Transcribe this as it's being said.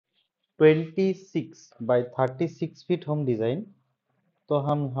26 bye 36 feet home design. तो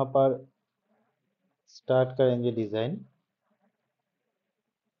हम यहाँ पर स्टार्ट करेंगे डिजाइन।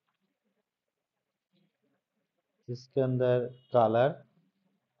 इसके अंदर कलर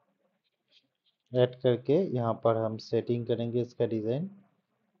ऐड करके यहाँ पर हम सेटिंग करेंगे इसका design.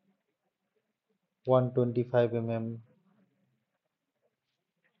 125 mm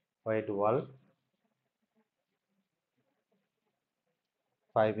wide wall,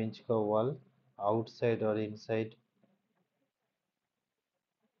 5 inch का वॉल, आउटसाइड और इनसाइड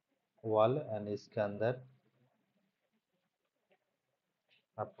वॉल। एंड इसके अंदर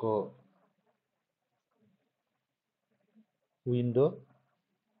आपको विंडो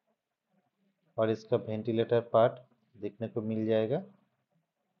और इसका वेंटिलेटर पार्ट देखने को मिल जाएगा।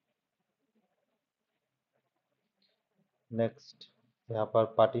 नेक्स्ट यहाँ पर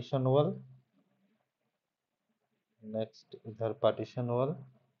पार्टीशन वॉल, नेक्स्ट इधर पार्टीशन वॉल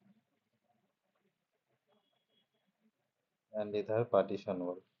एंड इधर पार्टीशन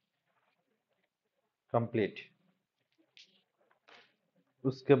वॉल कंप्लीट।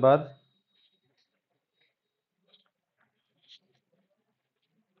 उसके बाद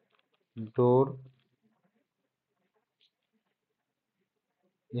डोर,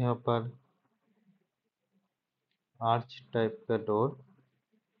 यहाँ पर आर्च टाइप का door,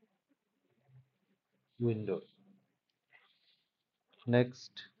 window.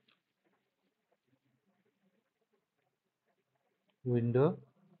 Next window,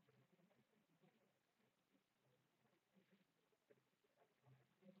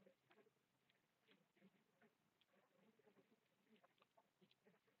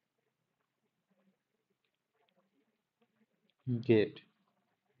 gate.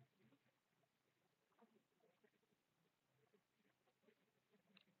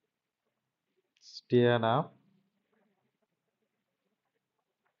 Stair up,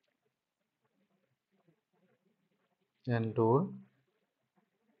 and door।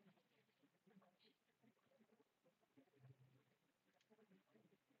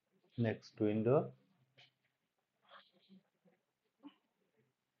 Next window,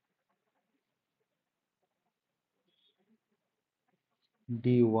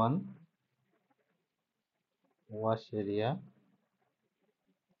 D1 wash area,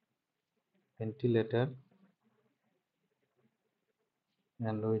 ventilator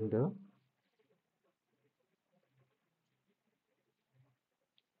and window।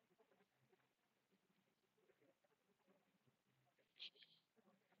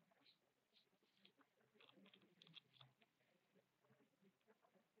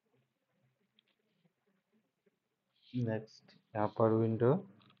 Next यहाँ पर विंडो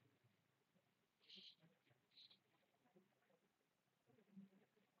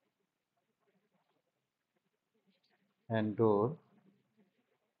एंड डोर,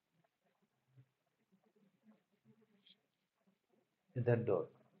 इधर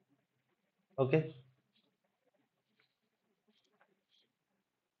door. Okay.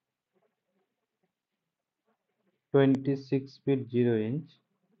 26 feet 0 inch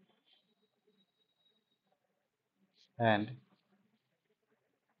and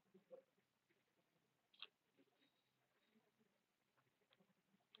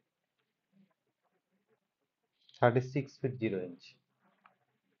 36 feet 0 inch।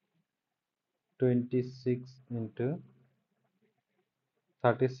 26 into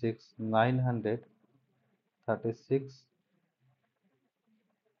 36, 936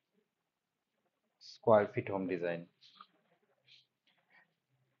 square feet home design.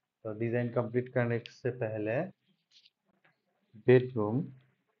 तो design complete करने से पहले bedroom,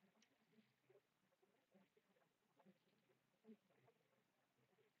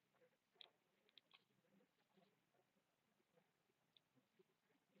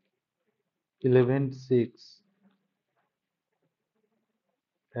 eleven six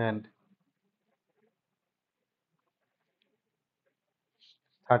and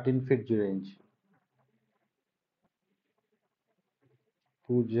 13 feet 0 inch।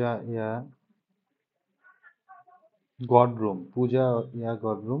 पूजा या God room, पूजा या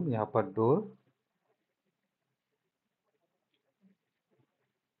God room, यहाँ पर door,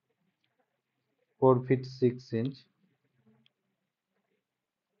 4 feet 6 inch,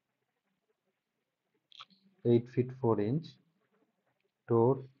 8 feet 4 inch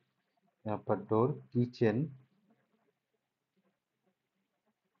door, यहाँ पर door. Kitchen,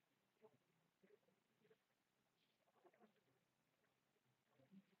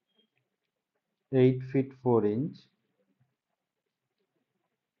 8 feet 4 inch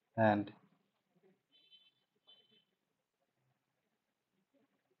and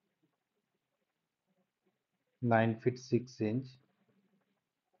 9 feet 6 inch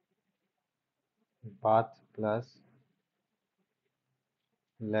path plus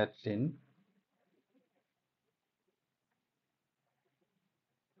latin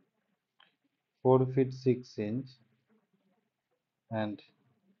 4 feet 6 inch and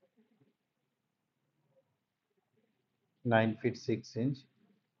 9 feet 6 inch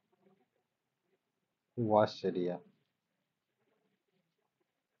wash area.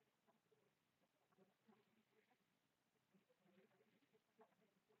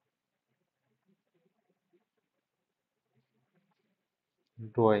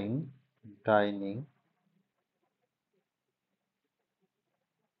 Drawing dining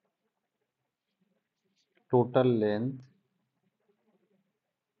total length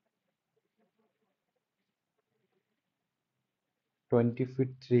 20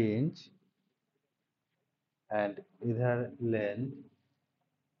 feet 3 inch and either length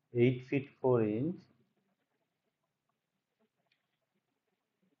 8 feet 4 inch,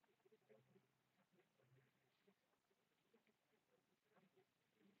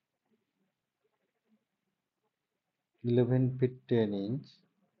 11 feet 10 inch,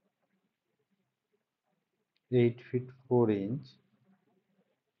 8 feet 4 inch.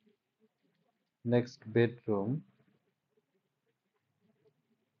 Next bedroom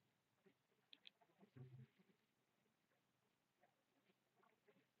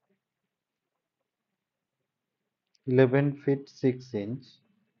 11 feet 6 inch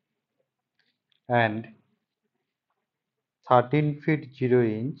and 13 feet 0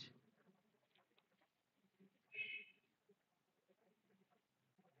 inch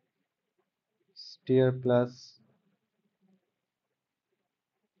stair plus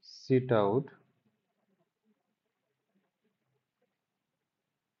sit out,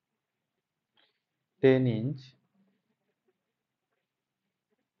 10 inch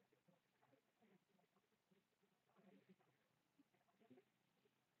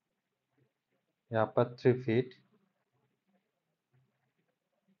यहाँ पर 3 feet,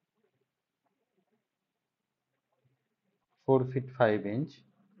 4 feet 5 inch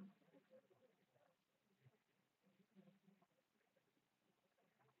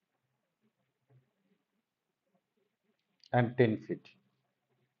and 10 feet.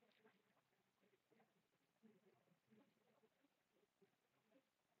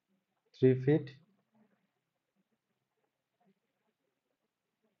 3 feet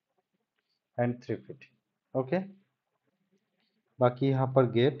and 3 feet. Okay, बाकी यहाँ पर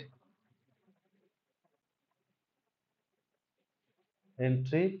gate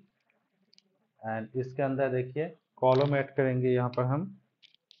entry and इसके अंदर देखिए column add करेंगे यहाँ पर हम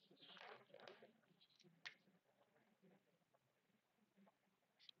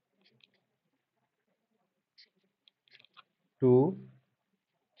 2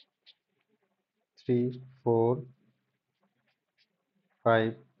 3 4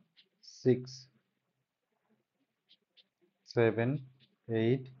 5 6 7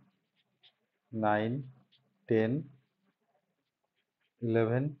 8 9 10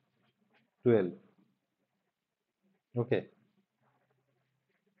 11 12. ओके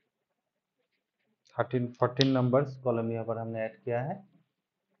 14 नंबर्स कॉलम यहाँ पर हमने ऐड किया है।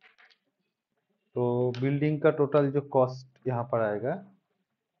 तो बिल्डिंग का टोटल जो कॉस्ट यहाँ पर आएगा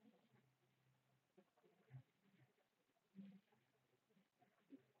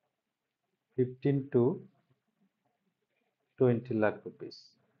 15 to 20 लाख रुपीस।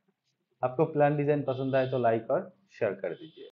 आपको प्लान डिजाइन पसंद आए तो लाइक और शेयर कर दीजिए।